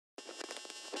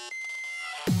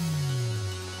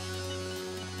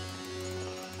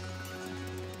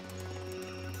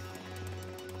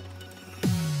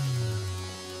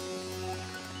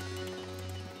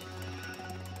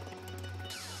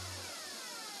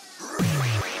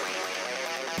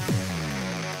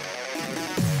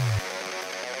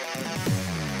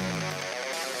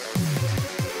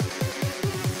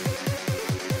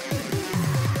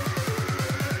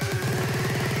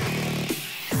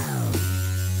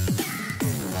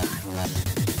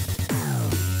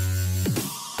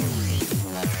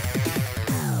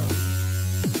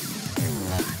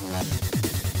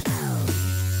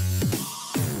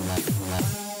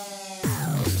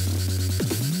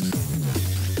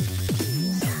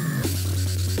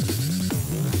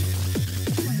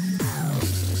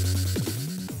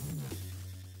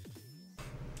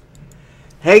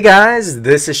Hey guys,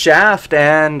 this is Shaft,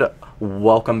 and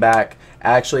welcome back.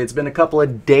 Actually, it's been a couple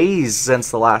of days since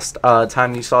the last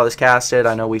time you saw this casted.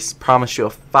 I know we promised you a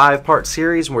 5-part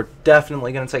series. We're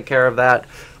definitely going to take care of that,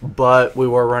 but we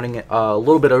were running a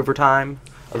little bit overtime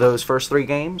of those first 3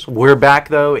 games. We're back,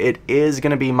 though. It is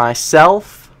going to be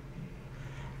myself,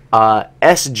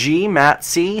 SG, Matt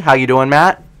C. How you doing,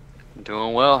 Matt?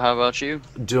 Doing well. How about you?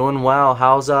 Doing well.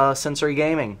 How's Sensory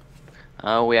Gaming?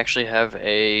 We actually have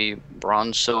a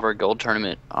bronze, silver, gold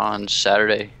tournament on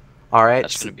Saturday. All right.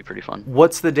 That's going to be pretty fun.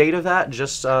 What's the date of that,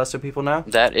 just so people know?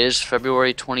 That is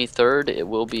February 23rd. It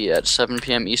will be at 7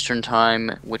 p.m. Eastern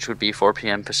Time, which would be 4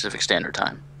 p.m. Pacific Standard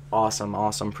Time. Awesome,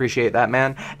 awesome. Appreciate that,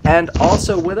 man. And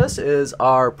also with us is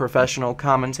our professional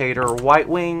commentator, White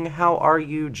Wing. How are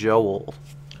you, Joel?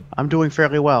 I'm doing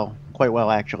fairly well. Quite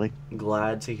well, actually.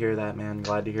 Glad to hear that, man.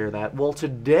 Glad to hear that. Well,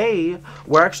 today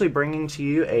we're actually bringing to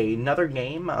you another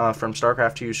game from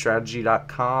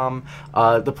StarCraft2Strategy.com.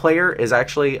 The player is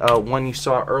actually one you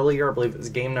saw earlier. I believe it was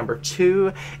game number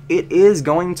 2. It is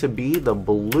going to be the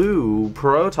blue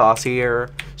Protoss here,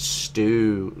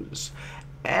 Stuzh.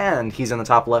 And he's in the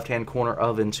top left-hand corner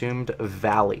of Entombed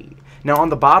Valley. Now, on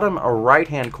the bottom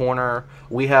right-hand corner,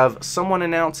 we have someone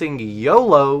announcing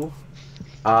Yolo.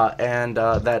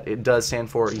 That it does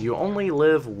stand for You Only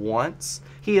Live Once.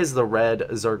 He is the red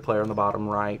Zerg player on the bottom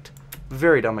right.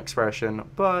 Very dumb expression,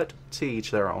 but to each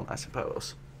their own, I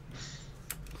suppose.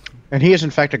 And he is,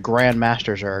 in fact, a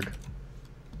Grandmaster Zerg.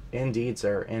 Indeed,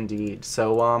 sir. Indeed.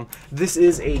 So, this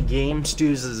is a game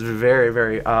Stuzh is very,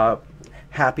 very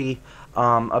happy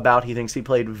about. He thinks he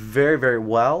played very, very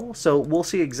well. So we'll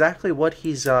see exactly what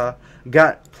he's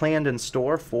got planned in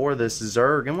store for this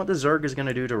Zerg and what the Zerg is going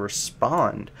to do to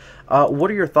respond. What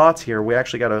are your thoughts here? We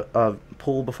actually got a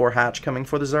pull before hatch coming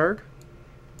for the Zerg.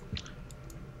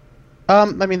 I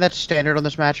mean, that's standard on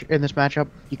this matchup.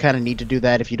 You kind of need to do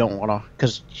that if you don't want to,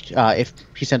 because if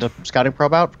he sends a scouting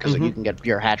probe out, because you can get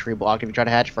your hatch reblocked if you try to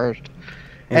hatch first.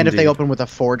 And if they open with a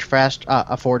forge first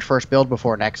build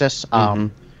before Nexus,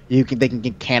 you can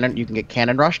get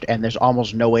cannon rushed, and there's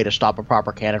almost no way to stop a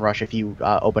proper cannon rush if you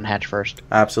open hatch first.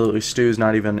 Absolutely. Stu's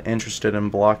not even interested in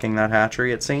blocking that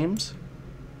hatchery, it seems.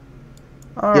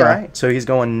 Alright, so he's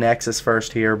going Nexus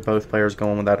first here. Both players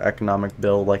going with that economic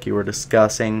build like you were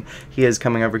discussing. He is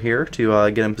coming over here to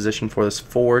get in position for this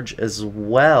Forge as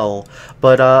well.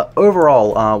 But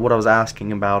overall, what I was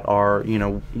asking about are,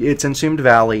 it's Entombed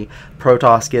Valley.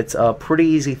 Protoss gets a pretty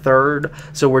easy third,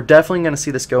 so we're definitely going to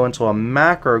see this go into a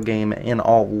macro game in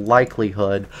all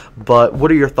likelihood. But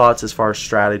what are your thoughts as far as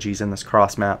strategies in this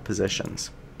cross-map positions?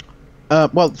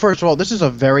 Well, first of all, this is a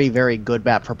very, very good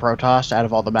map for Protoss out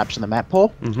of all the maps in the map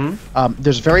pool.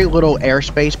 There's very little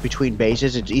airspace between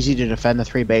bases. It's easy to defend the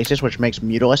 3 bases, which makes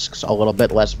Mutalisks a little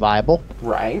bit less viable.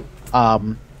 Right.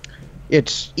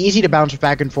 It's easy to bounce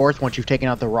back and forth once you've taken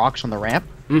out the rocks on the ramp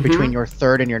between your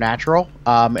third and your natural.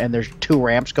 And there's 2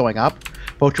 ramps going up,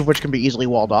 both of which can be easily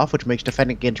walled off, which makes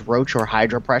defending against Roach or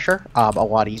Hydra pressure a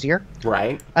lot easier.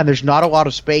 Right. And there's not a lot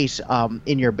of space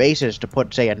in your bases to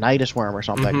put, say, a Nidus Worm or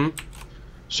something.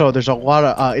 So there's a lot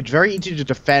of... it's very easy to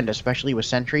defend, especially with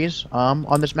sentries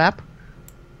on this map.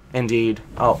 Indeed.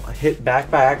 Oh, I hit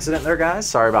back by accident there, guys.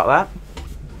 Sorry about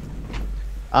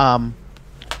that.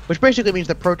 Which basically means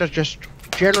that Protoss just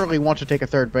generally wants to take a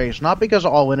third base, not because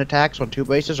all-in attacks on 2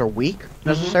 bases are weak,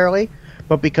 necessarily,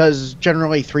 but because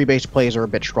generally 3-base plays are a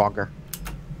bit stronger.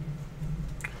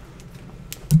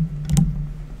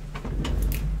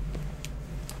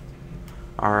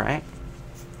 Alright.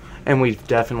 And we've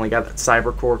definitely got that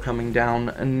Cyber Core coming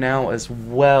down now as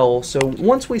well. So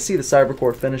once we see the Cyber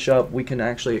Core finish up, we can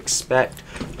actually expect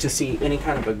to see any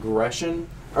kind of aggression,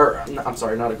 or I'm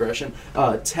sorry, not aggression,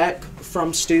 tech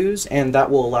from Stuzh, and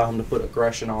that will allow him to put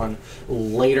aggression on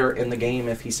later in the game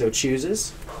if he so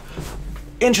chooses.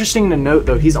 Interesting to note,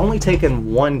 though, he's only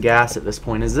taken 1 gas at this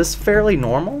point. Is this fairly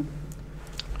normal?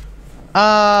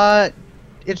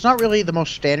 It's not really the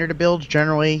most standard of builds.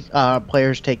 Generally,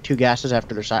 players take 2 gases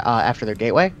after their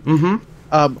gateway.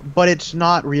 But it's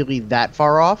not really that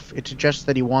far off. It's just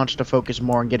that he wants to focus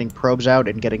more on getting probes out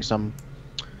and getting some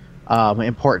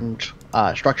important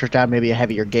structures down, maybe a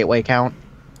heavier gateway count,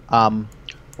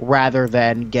 rather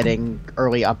than getting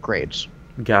early upgrades.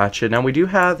 Gotcha. Now, we do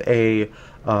have a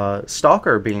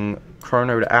Stalker being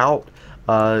chronoed out.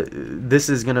 This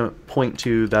is going to point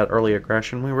to that early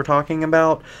aggression we were talking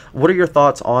about. What are your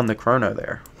thoughts on the chrono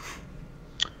there?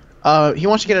 He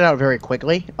wants to get it out very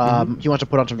quickly. He wants to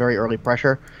put on some very early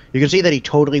pressure. You can see that he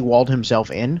totally walled himself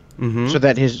in, so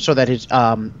that his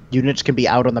units can be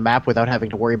out on the map without having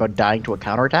to worry about dying to a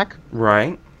counterattack.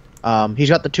 Right. He's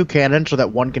got the 2 cannons so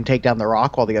that one can take down the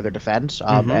rock while the other defends,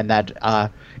 and that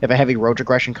if a heavy roach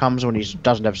aggression comes when he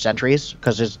doesn't have sentries,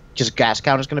 because his gas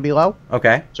count is going to be low.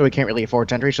 Okay. So he can't really afford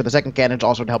sentries. So the second cannon's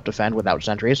also to help defend without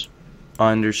sentries.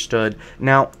 Understood.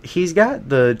 Now, he's got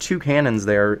the 2 cannons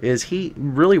there. Is he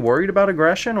really worried about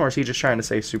aggression, or is he just trying to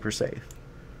stay super safe?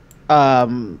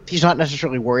 He's not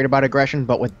necessarily worried about aggression,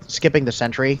 but with skipping the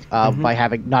sentry,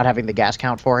 by not having the gas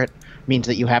count for it, means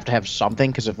that you have to have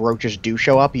something, because if roaches do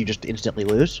show up, you just instantly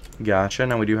lose. Gotcha.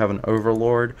 Now we do have an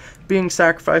overlord being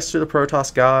sacrificed to the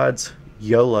Protoss gods.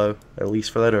 YOLO, at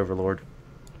least for that overlord.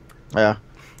 Yeah.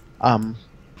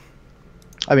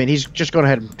 I mean, he's just going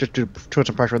ahead and just to put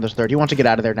some pressure on this third. He wants to get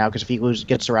out of there now, because if he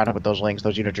gets surrounded with those lings,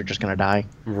 those units are just going to die.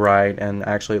 Right, and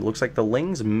actually it looks like the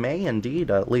lings may indeed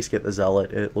at least get the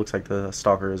zealot. It looks like the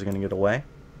stalker is going to get away.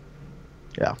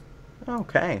 Yeah.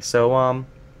 Okay, so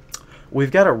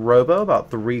we've got a robo about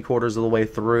 3/4 of the way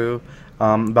through.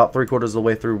 About 3/4 of the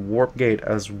way through Warp Gate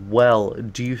as well.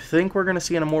 Do you think we're going to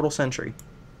see an Immortal Sentry?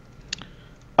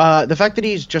 The fact that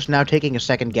he's just now taking a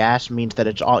second gas means that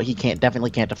he definitely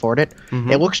can't afford it.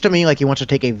 It looks to me like he wants to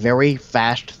take a very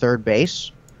fast third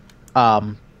base,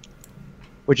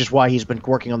 which is why he's been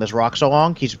working on this rock so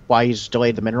long. Why he's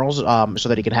delayed the minerals, so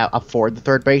that he can afford the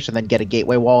third base and then get a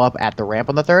gateway wall up at the ramp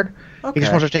on the third. Okay. He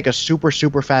just wants to take a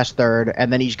super fast third,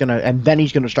 and then he's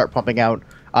gonna start pumping out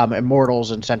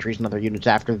immortals and sentries and other units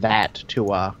after that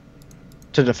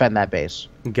to defend that base.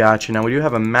 Gotcha. Now we do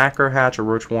have a macro hatch, a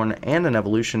roach warren, and an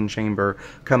evolution chamber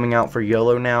coming out for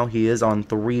YOLO now. He is on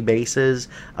 3 bases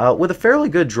with a fairly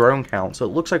good drone count, so it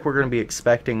looks like we're going to be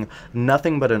expecting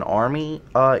nothing but an army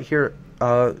here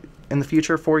in the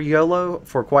future for YOLO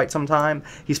for quite some time.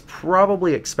 He's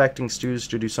probably expecting Stuzh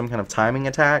to do some kind of timing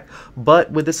attack,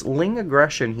 but with this Ling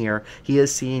aggression here, he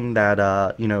is seeing that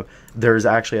there's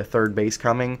actually a third base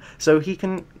coming, so he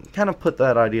can kind of put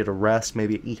that idea to rest,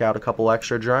 maybe eke out a couple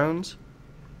extra drones.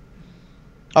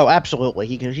 Oh,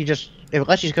 absolutely.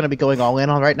 Unless he's going to be going all in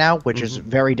on right now, which is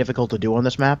very difficult to do on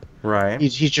this map. Right.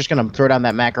 He's just going to throw down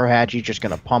that macro hatch. He's just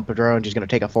going to pump a drone. He's going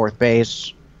to take a 4th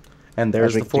base. And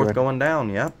there's the 4th going down,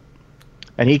 yep.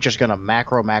 And he's just going to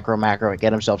macro and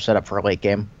get himself set up for a late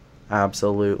game.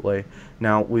 Absolutely.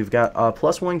 Now, we've got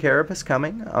 +1 Carapace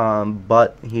coming,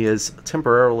 but he is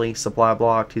temporarily supply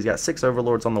blocked. He's got 6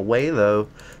 Overlords on the way, though,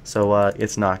 so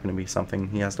it's not going to be something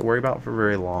he has to worry about for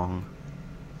very long.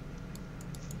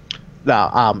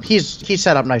 No, he's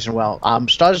set up nice and well.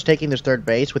 Stuzh is taking this third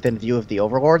base within view of the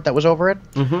Overlord that was over it.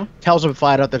 Tells him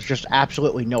flat out there's just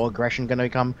absolutely no aggression going to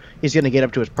come. He's going to get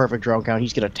up to his perfect drone count.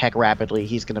 He's going to tech rapidly.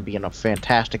 He's going to be in a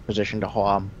fantastic position to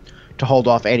hold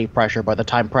off any pressure by the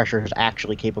time pressure is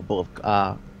actually capable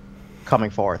of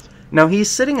coming forth. Now, he's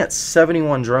sitting at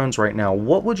 71 drones right now.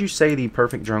 What would you say the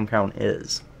perfect drone count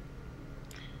is?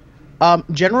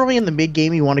 Generally in the mid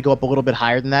game, you want to go up a little bit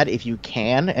higher than that if you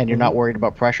can, and you're not worried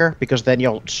about pressure, because then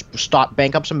you'll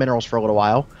bank up some minerals for a little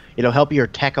while. It'll help your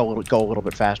tech go a little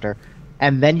bit faster,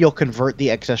 and then you'll convert the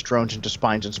excess drones into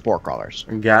spines and spore crawlers.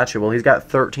 Gotcha. Well, he's got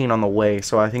 13 on the way,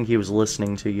 so I think he was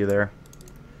listening to you there.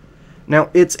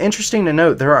 Now, it's interesting to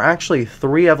note there are actually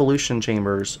 3 evolution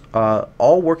chambers,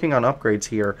 all working on upgrades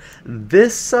here.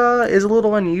 This is a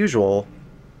little unusual.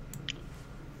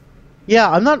 Yeah,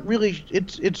 I'm not really.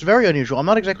 It's very unusual. I'm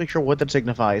not exactly sure what that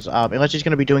signifies. Unless he's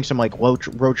going to be doing some like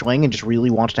roach ling and just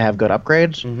really wants to have good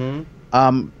upgrades.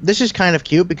 This is kind of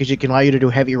cute because it can allow you to do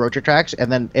heavy roach attacks,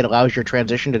 and then it allows your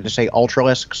transition to say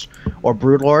ultralisks or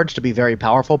broodlords to be very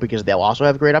powerful because they'll also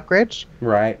have great upgrades.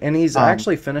 Right, and he's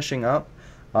actually finishing up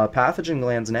pathogen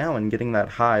glands now and getting that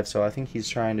hive. So I think he's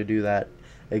trying to do that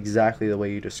exactly the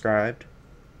way you described.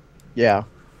 Yeah,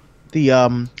 the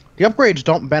upgrades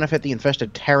don't benefit the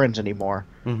infested Terrans anymore.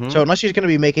 So unless he's going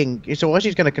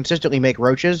to consistently make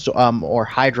roaches or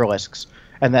hydralisks,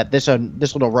 and that this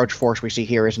little roach force we see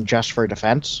here isn't just for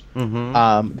defense,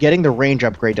 getting the range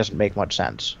upgrade doesn't make much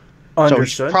sense.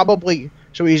 Understood.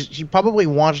 So he probably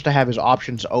wants to have his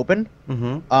options open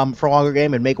for a longer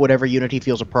game and make whatever unit he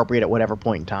feels appropriate at whatever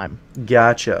point in time.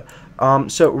 Gotcha.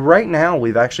 So right now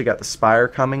we've actually got the Spire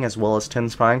coming as well as 10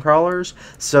 Spine Crawlers.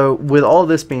 So with all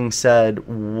this being said,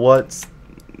 what's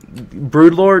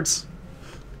Broodlords?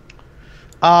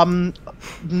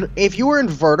 If you were in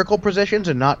vertical positions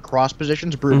and not cross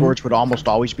positions, Broodlords would almost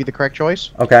always be the correct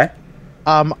choice. Okay.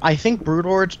 I think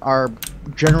Broodlords are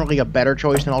generally a better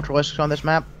choice than Ultralisks on this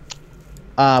map.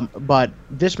 But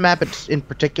this map in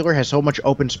particular has so much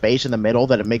open space in the middle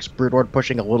that it makes Broodlord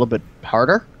pushing a little bit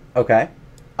harder. Okay.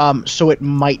 So it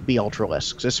might be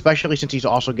Ultralisks, especially since he's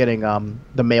also getting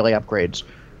the melee upgrades.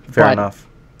 Fair enough.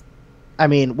 I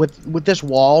mean, with this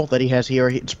wall that he has here,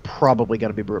 it's probably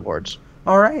going to be Broodlords.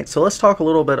 All right, so let's talk a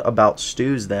little bit about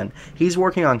Stuzh then. He's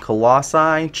working on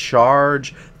Colossi,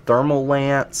 Charge, Thermal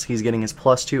Lance. He's getting his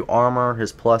 +2 armor,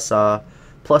 his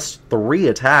 +3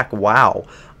 attack. Wow.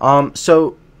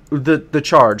 So the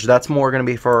Charge, that's more going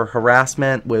to be for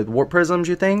harassment with Warp Prisms,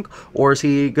 you think? Or is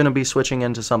he going to be switching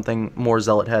into something more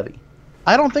Zealot heavy?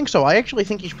 I don't think so. I actually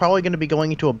think he's probably going to be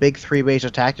going into a big 3-base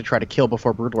attack to try to kill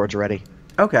before broodlord's ready.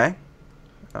 Okay.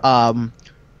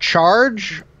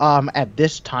 Charge, at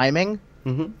this timing,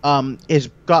 is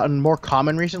gotten more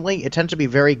common recently. It tends to be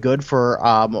very good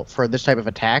for this type of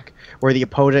attack, where the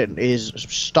opponent is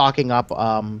stocking up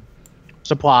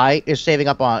supply, is saving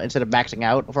up instead of maxing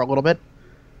out for a little bit.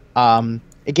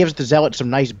 It gives the Zealot some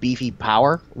nice beefy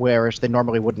power, whereas they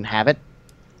normally wouldn't have it.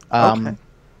 Okay.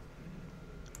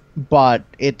 But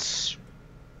it's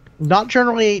not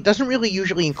generally, doesn't really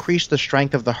usually increase the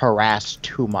strength of the harass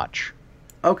too much.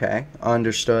 Okay,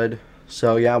 understood.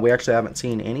 So yeah, we actually haven't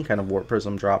seen any kind of Warp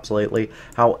Prism drops lately.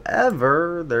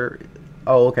 However, there...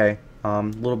 Oh, okay. A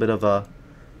little bit of a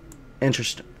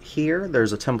interest here.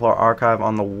 There's a Templar Archive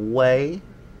on the way.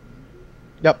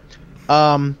 Yep.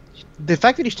 The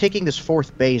fact that he's taking this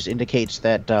 4th base indicates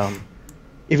that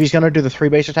if he's going to do the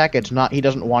 3-base attack, it's not, he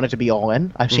doesn't want it to be all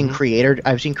in. I've seen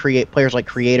players like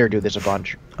Creator do this a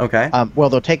bunch. Okay. Well,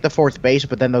 they'll take the 4th base,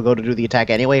 but then they'll go to do the attack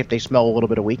anyway if they smell a little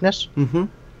bit of weakness.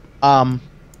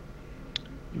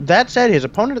 That said, his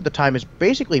opponent at the time is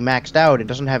basically maxed out and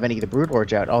doesn't have any of the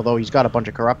broodlords out, although he's got a bunch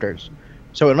of corruptors.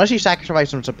 So unless he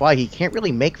sacrifices some supply, he can't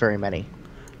really make very many.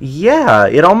 Yeah,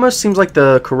 it almost seems like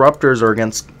the corruptors are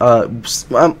against...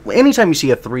 anytime you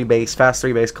see a 3-base, fast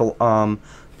 3-base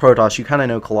Protoss, you kind of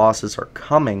know Colossus are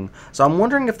coming. So I'm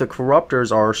wondering if the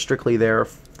corruptors are strictly there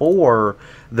for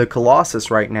the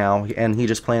Colossus right now, and he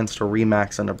just plans to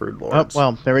remax into broodlords.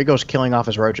 Well, there he goes killing off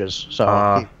his roaches.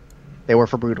 So they were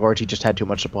for broodlords, he just had too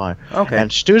much supply. Okay.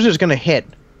 And Stuzh is going to hit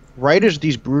right as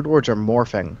these broodlords are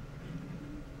morphing.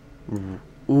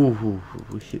 Ooh,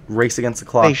 race against the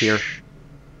clock here.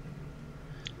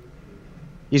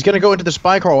 He's going to go into the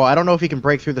spine crawl wall. I don't know if he can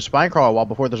break through the spine crawl wall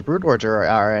before those broodlords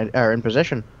are in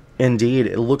position. Indeed.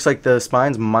 It looks like the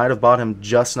spines might have bought him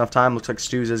just enough time. Looks like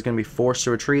Stuzh is going to be forced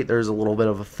to retreat. There's a little bit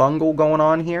of a fungal going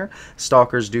on here.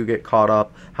 Stalkers do get caught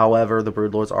up. However, the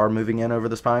broodlords are moving in over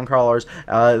the spine crawlers.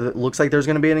 It looks like there's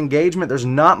going to be an engagement. There's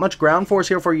not much ground force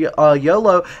here for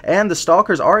Yolo, and the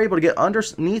stalkers are able to get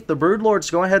underneath the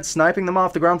broodlords. Go ahead, sniping them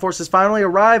off. The ground forces finally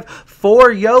arrive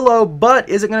for Yolo, but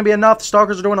is it going to be enough? The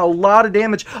stalkers are doing a lot of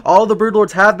damage. All the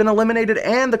broodlords have been eliminated,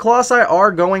 and the Colossi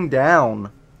are going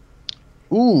down.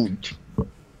 Ooh.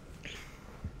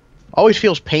 Always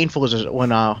feels painful when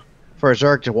for a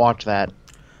Zerg to watch that.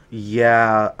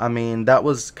 Yeah, I mean, that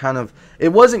was kind of... It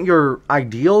wasn't your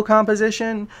ideal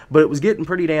composition, but it was getting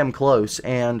pretty damn close.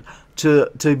 And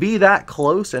to be that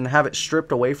close and have it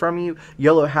stripped away from you,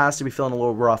 Yolo has to be feeling a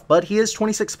little rough. But he is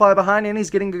 26 supply behind, and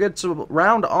he's getting a good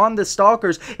round on the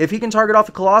Stalkers. If he can target off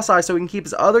the Colossi so he can keep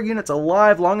his other units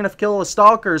alive long enough to kill the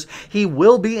Stalkers, he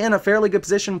will be in a fairly good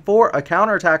position for a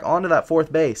counterattack onto that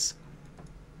 4th base.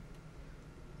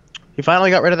 He finally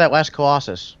got rid of that last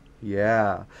Colossus.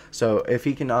 Yeah, so if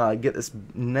he can get this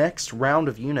next round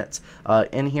of units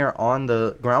in here on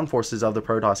the ground forces of the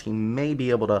Protoss, he may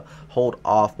be able to hold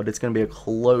off, but it's going to be a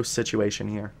close situation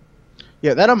here.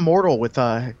 Yeah, that Immortal with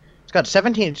it's got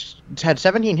 17. It's had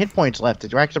 17 hit points left.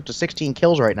 It racks up to 16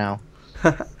 kills right now.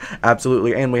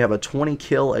 Absolutely, and we have a 20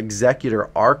 kill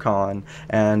Executor Archon,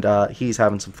 and he's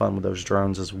having some fun with those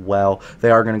drones as well.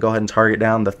 They are going to go ahead and target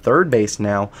down the 3rd base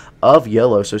now of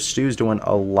Yolo, so Stuzh's doing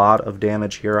a lot of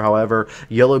damage here. However,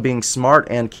 Yolo being smart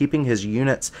and keeping his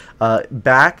units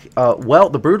back. Well,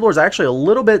 the Broodlord's actually a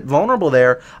little bit vulnerable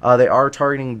there. They are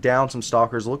targeting down some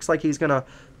Stalkers. Looks like he's going to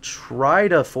try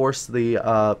to force the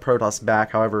Protoss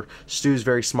back. However, Stuzh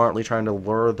very smartly trying to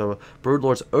lure the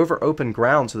Broodlords over open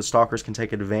ground so the Stalkers can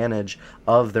take advantage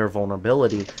of their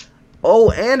vulnerability.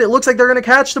 Oh, and it looks like they're going to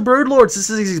catch the Broodlords.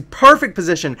 This is his perfect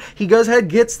position. He goes ahead,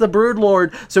 gets the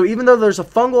Broodlord. So even though there's a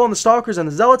fungal on the Stalkers and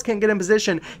the Zealots can't get in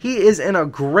position, he is in a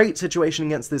great situation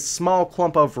against this small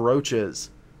clump of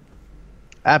roaches.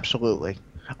 Absolutely.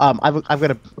 I've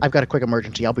got a quick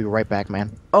emergency. I'll be right back,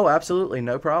 man. Oh, absolutely.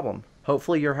 No problem.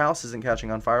 Hopefully your house isn't catching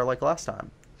on fire like last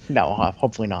time. No,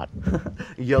 hopefully not.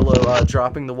 Yolo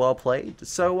dropping the well played.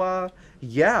 So,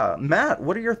 yeah. Matt,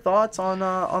 what are your thoughts on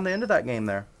the end of that game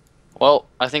there? Well,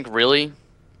 I think really,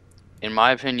 in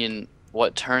my opinion,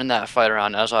 what turned that fight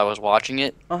around as I was watching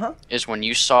it is when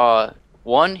you saw,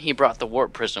 one, he brought the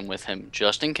Warp Prism with him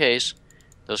just in case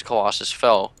those Colossus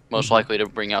fell, most likely to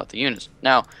bring out the units.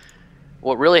 Now,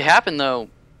 what really happened, though,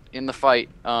 in the fight,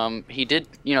 he did,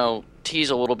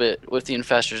 tease a little bit with the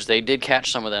infestors. They did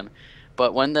catch some of them,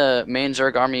 but when the main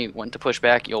Zerg army went to push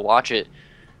back, you'll watch it.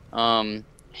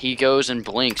 He goes and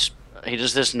blinks. He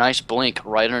does this nice blink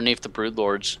right underneath the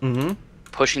broodlords,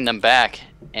 pushing them back,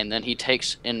 and then he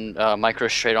takes in micro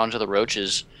straight onto the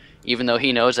roaches. Even though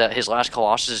he knows that his last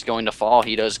Colossus is going to fall,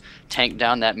 he does tank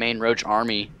down that main roach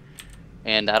army,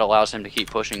 and that allows him to keep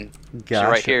pushing. Gotcha.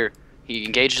 So right here, he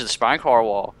engages the Spinecrawler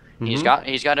wall. He's got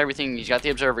everything. He's got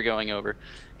the observer going over,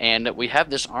 and we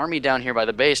have this army down here by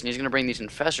the base, and he's going to bring these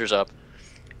infestors up.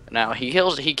 Now he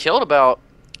killed about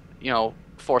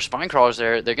 4 Spinecrawlers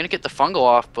there. They're going to get the fungal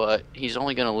off, but he's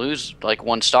only going to lose like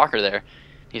 1 stalker there.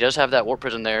 He does have that warp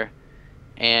prism there,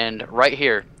 and right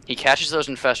here he catches those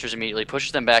infestors immediately,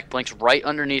 pushes them back, blinks right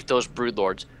underneath those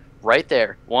broodlords, right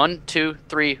there. 1, 2,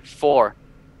 3, 4,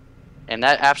 and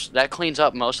that cleans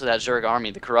up most of that Zerg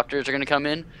army. The corruptors are going to come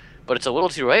in, but it's a little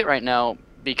too late right now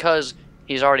because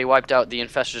he's already wiped out the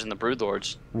infestors and the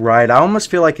broodlords. Right. I almost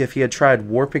feel like if he had tried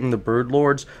warping the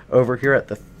broodlords over here at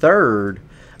the 3rd,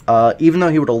 even though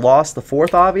he would have lost the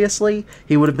 4th, obviously,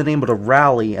 he would have been able to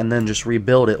rally and then just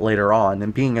rebuild it later on.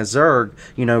 And being a Zerg,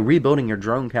 rebuilding your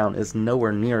drone count is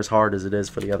nowhere near as hard as it is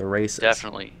for the other races.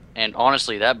 Definitely. And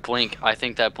honestly, that blink, I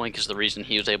think that blink is the reason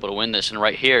he was able to win this. And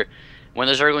right here, when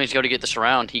the Zerglings go to get this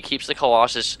around, he keeps the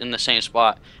Colossus in the same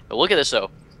spot. But look at this,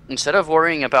 though. Instead of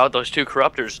worrying about those 2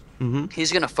 corruptors,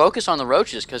 he's going to focus on the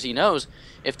roaches because he knows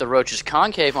if the roaches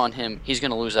concave on him, he's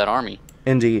going to lose that army.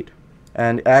 Indeed.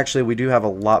 And actually, we do have a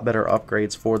lot better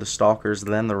upgrades for the Stalkers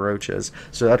than the Roaches.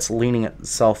 So that's leaning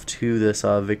itself to this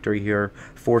victory here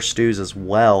for Stuzh as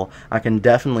well. I can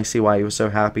definitely see why he was so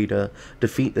happy to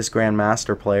defeat this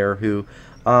Grandmaster player who,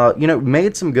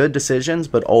 made some good decisions,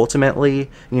 but ultimately,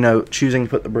 choosing to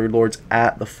put the Broodlords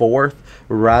at the 4th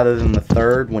rather than the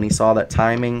 3rd when he saw that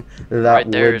timing, that right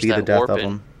there would be the death of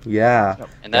him. Yeah.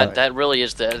 And that really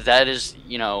is that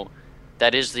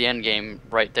is the end game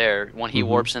right there. When he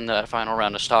warps in the final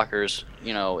round of Stalkers,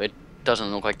 it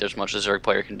doesn't look like there's much the Zerg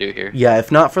player can do here. Yeah,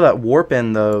 if not for that warp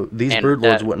in, though, these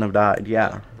Broodlords wouldn't have died,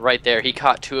 yeah. Right there, he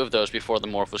caught 2 of those before the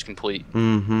morph was complete.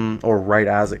 Or right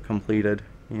as it completed,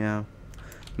 yeah.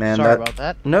 Man, sorry about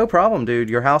that. No problem, dude.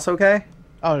 Your house okay?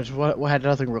 Oh, it had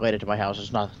nothing related to my house.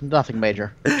 It's nothing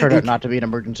major. It turned out not to be an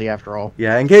emergency after all.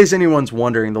 Yeah, in case anyone's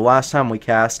wondering, the last time we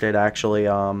casted, actually,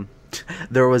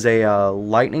 there was a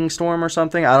lightning storm or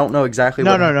something. I don't know exactly.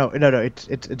 No.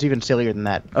 It's even sillier than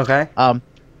that. Okay.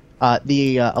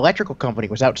 The electrical company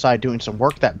was outside doing some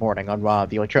work that morning on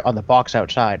the box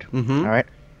outside. All right.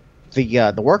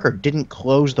 The worker didn't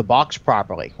close the box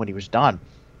properly when he was done.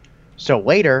 So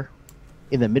later,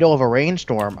 in the middle of a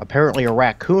rainstorm, apparently a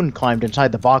raccoon climbed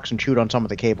inside the box and chewed on some of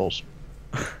the cables.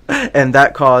 And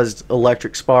that caused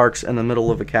electric sparks in the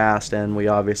middle of a cast, and we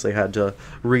obviously had to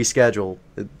reschedule.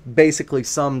 It basically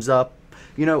sums up,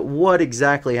 what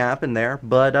exactly happened there.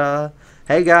 But,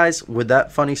 hey guys, with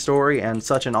that funny story and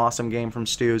such an awesome game from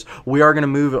Stuzh, we are going to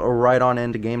move right on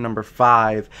into game number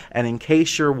 5. And in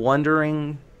case you're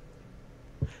wondering,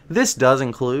 this does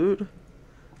include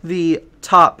the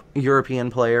top European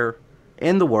player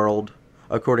in the world,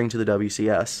 according to the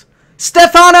WCS,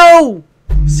 Stefano!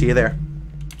 See you there.